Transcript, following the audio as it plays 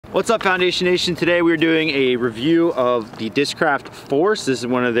What's up, Foundation Nation? Today we're doing a review of the Discraft Force. This is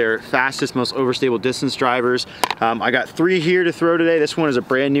one of their fastest, most overstable distance drivers. I got 3 here to throw today. This one is a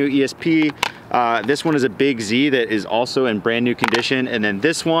brand new ESP. This one is a Big Z that is also in brand new condition. And then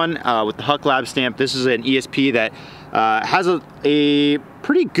this one with the Huck Lab stamp, this is an ESP that has a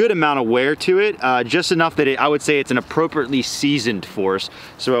pretty good amount of wear to it, just enough that I would say it's an appropriately seasoned Force.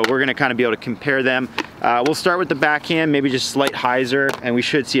 So we're gonna kind of be able to compare them. We'll start with the backhand, maybe just slight hyzer, and we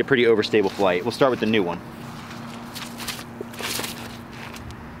should see a pretty overstable flight. We'll start with the new one.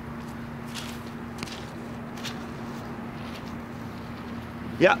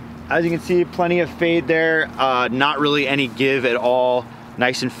 Yeah, as you can see, plenty of fade there, not really any give at all,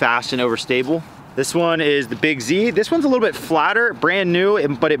 nice and fast and overstable. This one is the Big Z. This one's a little bit flatter, brand new,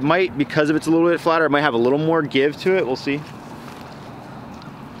 but it might, because of it's a little bit flatter, it might have a little more give to it. We'll see.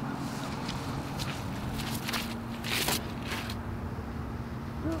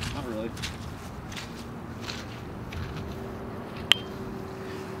 No, not really.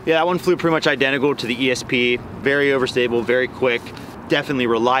 Yeah, that one flew pretty much identical to the ESP. Very overstable, very quick, definitely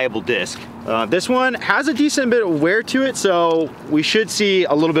reliable disc. This one has a decent bit of wear to it, so we should see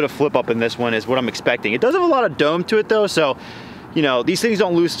a little bit of flip up in this one is what I'm expecting. It does have a lot of dome to it though, so you know, these things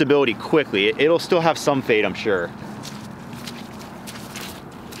don't lose stability quickly. It'll still have some fade, I'm sure.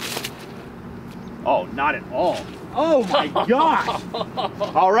 Oh, not at all. Oh my gosh.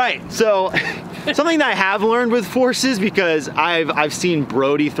 All right, so something that I have learned with Forces, because I've seen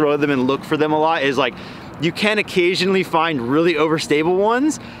Brody throw them and look for them a lot, is like you can occasionally find really overstable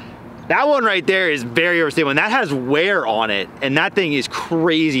ones. That one right there is very overstable, and that has wear on it, and that thing is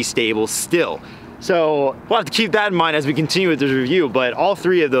crazy stable still. So we'll have to keep that in mind as we continue with this review, but all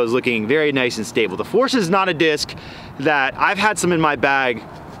 3 of those looking very nice and stable. The Force is not a disc that I've had some in my bag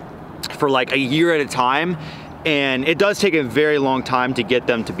for like a year at a time, and it does take a very long time to get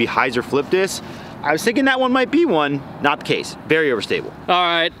them to be hyzer flip discs. I was thinking that one might be one, not the case. Very overstable. All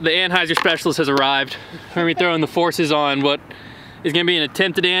right, the Anheuser specialist has arrived. We're gonna be throwing the Forces on what is gonna be an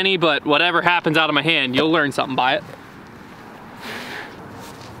attempt at Annie, but whatever happens out of my hand, you'll learn something by it.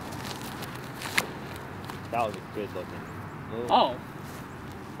 That was a good looking. Oh.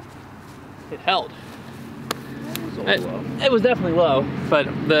 It held. It was was definitely low, but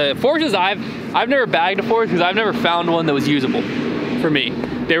the Forces, I've never bagged a Force because I've never found one that was usable for me.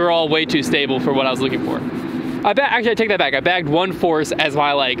 They were all way too stable for what I was looking for. Actually, I take that back. I bagged one Force as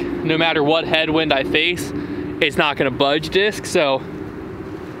my, like, no matter what headwind I face, it's not gonna budge disc, so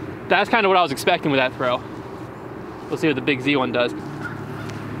that's kind of what I was expecting with that throw. We'll see what the Big Z one does.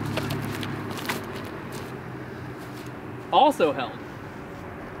 Also held.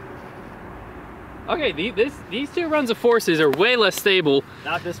 Okay, these 2 runs of Forces are way less stable.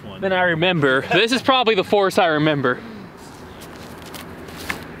 Not this one. Than I remember. This is probably the Force I remember.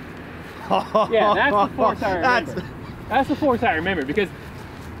 Yeah, that's the Force I remember. That's the Force I remember, because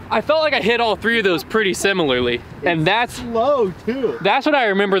I felt like I hit all 3 of those pretty similarly. And that's slow too. That's what I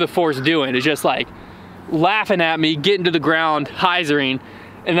remember the Force doing, is just like laughing at me, getting to the ground, hyzering,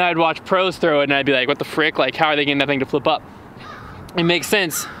 and then I'd watch pros throw it and I'd be like, what the frick? Like, how are they getting that thing to flip up? It makes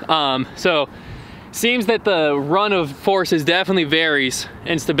sense. So seems that the run of Forces definitely varies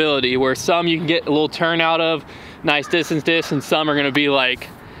in stability, where some you can get a little turn out of, nice distance disc, and some are gonna be like,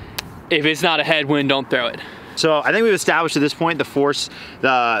 if it's not a headwind, don't throw it. So I think we've established at this point the Force,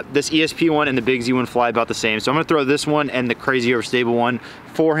 this ESP one and the Big Z one fly about the same. So I'm gonna throw this one and the crazy overstable one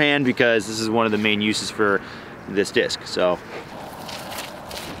forehand, because this is one of the main uses for this disc. So.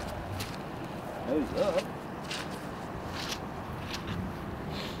 Nose up.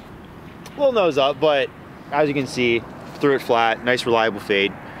 Little nose up, but as you can see, threw it flat, nice reliable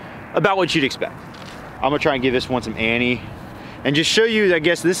fade. About what you'd expect. I'm gonna try and give this one some Annie, and just show you, I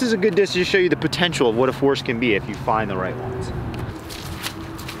guess this is a good disc to just show you the potential of what a Force can be if you find the right ones.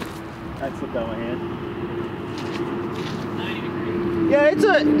 That slipped out of my hand. 90 degrees. Yeah, it's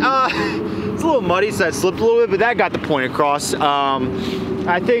a little muddy, so that slipped a little bit, but that got the point across.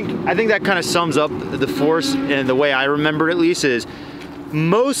 I think that kind of sums up the Force, and the way I remember it, at least, is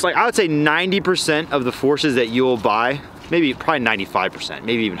most, like I would say 90% of the Forces that you'll buy, maybe probably 95%,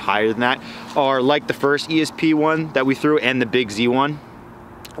 maybe even higher than that, are like the first ESP one that we threw and the Big Z one,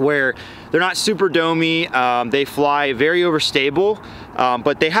 where they're not super domey, they fly very overstable,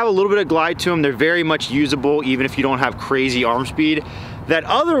 but they have a little bit of glide to them. They're very much usable even if you don't have crazy arm speed. That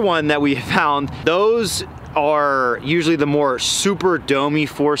other one that we found, those are usually the more super domey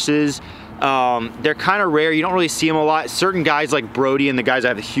Forces. They're kind of rare. You don't really see them a lot. Certain guys like Brody and the guys that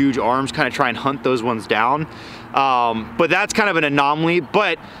have the huge arms kind of try and hunt those ones down. But that's kind of an anomaly.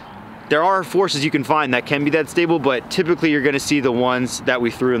 But There are forces you can find that can be that stable, but typically you're gonna see the ones that we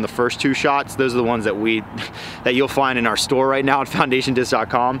threw in the first 2 shots. Those are the ones that that you'll find in our store right now at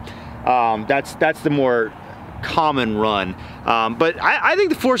foundationdisc.com. That's the more common run. But I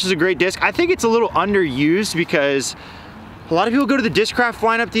think the Force is a great disc. I think it's a little underused because a lot of people go to the Discraft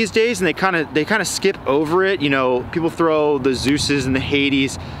lineup these days and they kind of skip over it. You know, people throw the Zeuses and the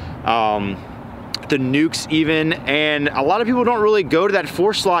Hades, the Nukes even, and a lot of people don't really go to that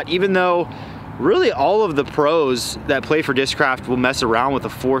Force slot, even though really all of the pros that play for Discraft will mess around with the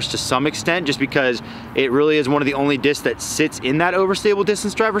Force to some extent, just because it really is one of the only discs that sits in that overstable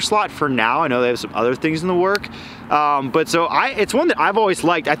distance driver slot for now. I know they have some other things in the work, but so it's one that I've always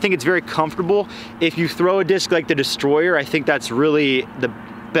liked. I think it's very comfortable. If you throw a disc like the Destroyer, I think that's really the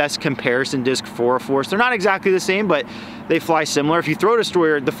best comparison disc for a Force. They're not exactly the same, but they fly similar. If you throw a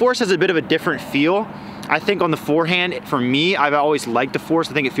Destroyer, the Force has a bit of a different feel. I think on the forehand, for me, I've always liked the Force.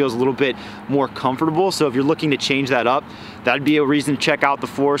 I think it feels a little bit more comfortable. So if you're looking to change that up, that'd be a reason to check out the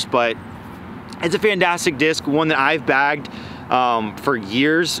Force. But it's a fantastic disc, one that I've bagged for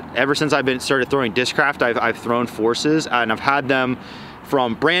years. Ever since I've started throwing Discraft, I've thrown Forces, and I've had them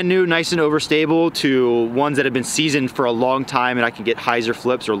from brand new, nice and overstable, to ones that have been seasoned for a long time and I can get hyzer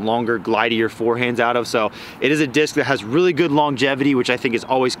flips or longer, glidier forehands out of. So it is a disc that has really good longevity, which I think is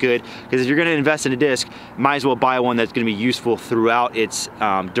always good, because if you're gonna invest in a disc, might as well buy one that's gonna be useful throughout its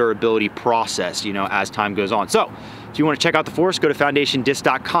durability process, you know, as time goes on. So if you want to check out the Force, go to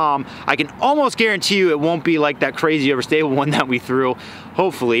foundationdisc.com. I can almost guarantee you it won't be like that crazy overstable one that we threw,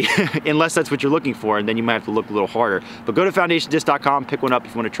 hopefully, unless that's what you're looking for, and then you might have to look a little harder. But go to foundationdisc.com, pick one up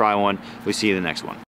if you want to try one. We'll see you in the next one.